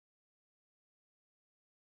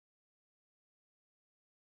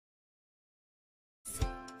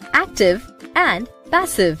active and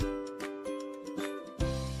passive.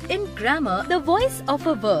 In grammar, the voice of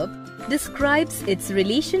a verb describes its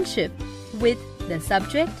relationship with the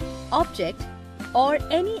subject, object, or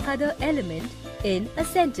any other element in a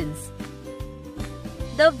sentence.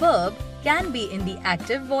 The verb can be in the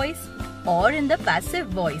active voice or in the passive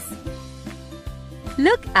voice.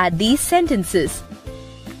 Look at these sentences.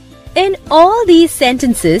 In all these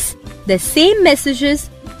sentences, the same messages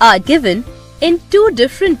are given in two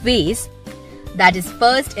different ways. That is,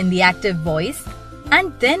 first in the active voice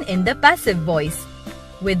and then in the passive voice,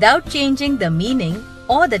 without changing the meaning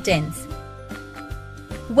or the tense.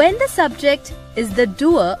 When the subject is the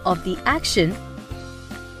doer of the action,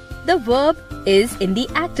 the verb is in the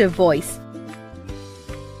active voice.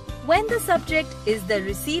 When the subject is the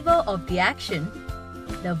receiver of the action,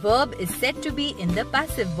 the verb is said to be in the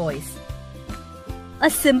passive voice. A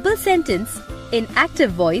simple sentence in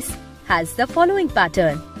active voice has the following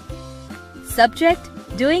pattern: subject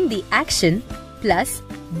doing the action plus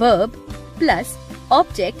verb plus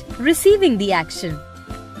object receiving the action.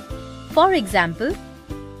 For example,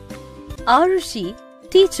 Arushi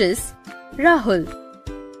teaches Rahul.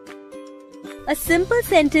 A simple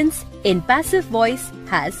sentence in passive voice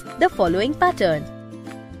has the following pattern: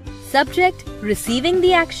 subject receiving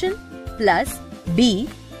the action plus be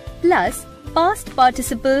plus past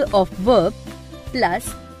participle of verb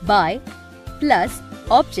plus by plus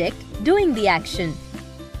object doing the action.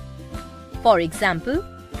 For example,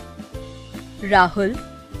 Rahul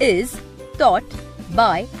is taught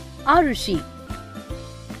by Arushi.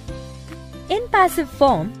 In passive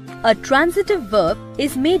form, a transitive verb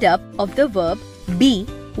is made up of the verb be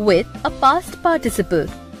with a past participle.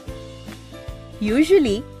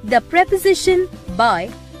 Usually, the preposition by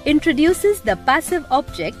introduces the passive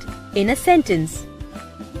object in a sentence.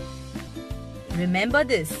 Remember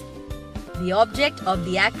this: the object of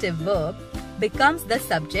the active verb becomes the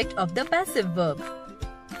subject of the passive verb.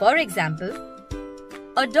 For example,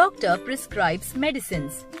 a doctor prescribes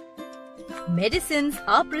medicines. Medicines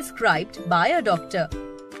are prescribed by a doctor.